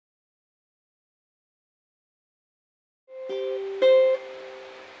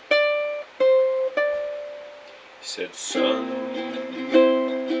Said, son,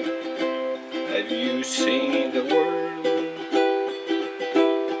 have you seen the world?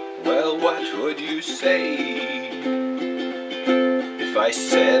 Well, what would you say if I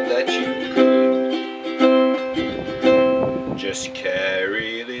said that you could just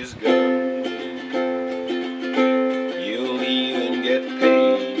carry this gun? You'll even get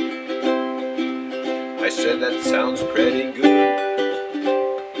paid. I said, that sounds pretty good.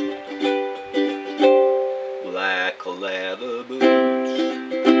 Black leather boots,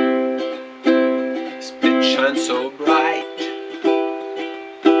 spit shine so bright,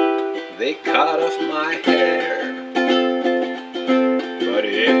 they cut off my hair, but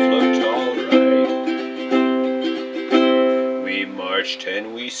it looked alright. We marched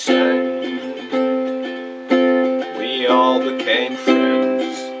and we sang, we all became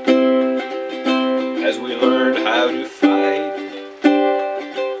friends as we learned how to fight.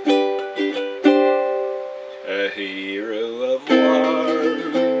 A hero of war,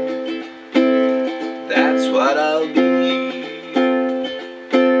 that's what I'll be.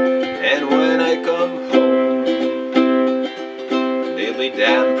 And when I come home, they'll be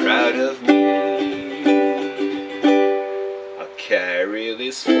damn proud of me. I'll carry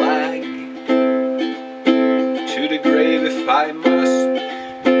this flag to the grave if I must,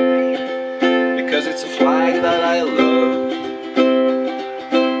 because it's a flag that I love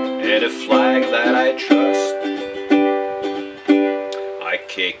and a flag that I trust. I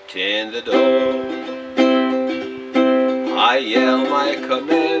kicked in the door, I yell my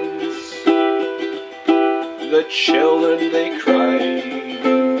commands, the children they cry,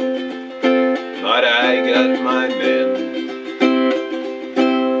 but I got my men.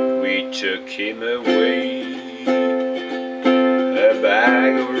 We took him away, a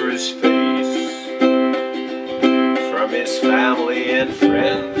bag over his face, from his family and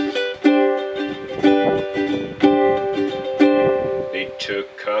friends.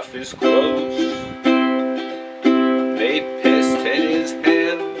 Took off his clothes, they pissed in his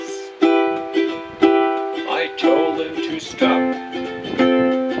hands. I told them to stop,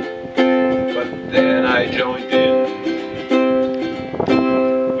 but then I joined in.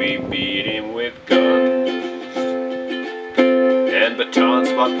 We beat him with guns and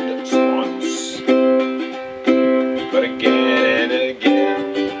batons, but not once, but again and again.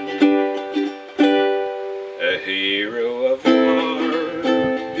 A hero of war,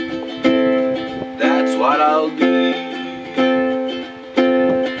 what I'll be.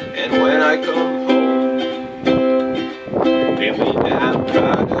 And when I come home, they'll be damn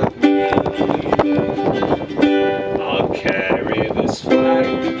proud of me. I'll carry this flag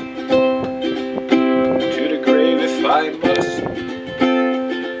to the grave if I must,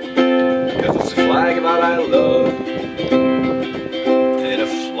 because it's a flag that I love and a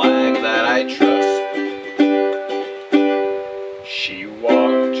flag that I trust. She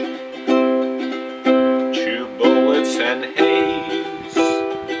walked and haze.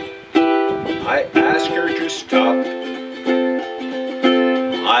 I asked her to stop,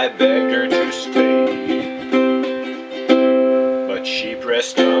 I begged her to stay, but she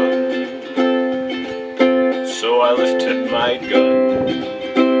pressed on. So I lifted my gun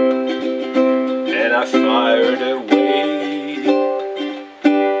and I fired away.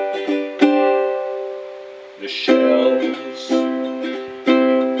 The shells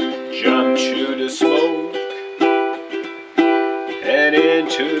jumped to the smoke and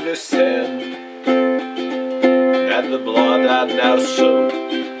into the sand, and the blood had now soaked.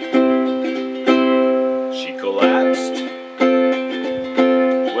 She collapsed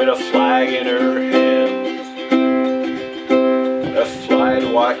with a flag in her hand, a flag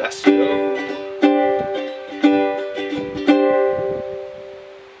white as snow.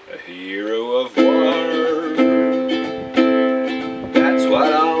 A hero of war, that's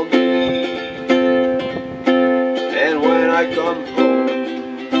what I'll be. And when I come home,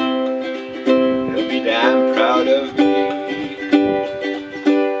 they'll be damn proud of me.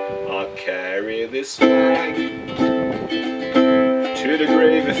 I'll carry this flag to the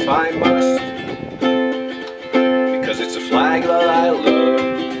grave if I must,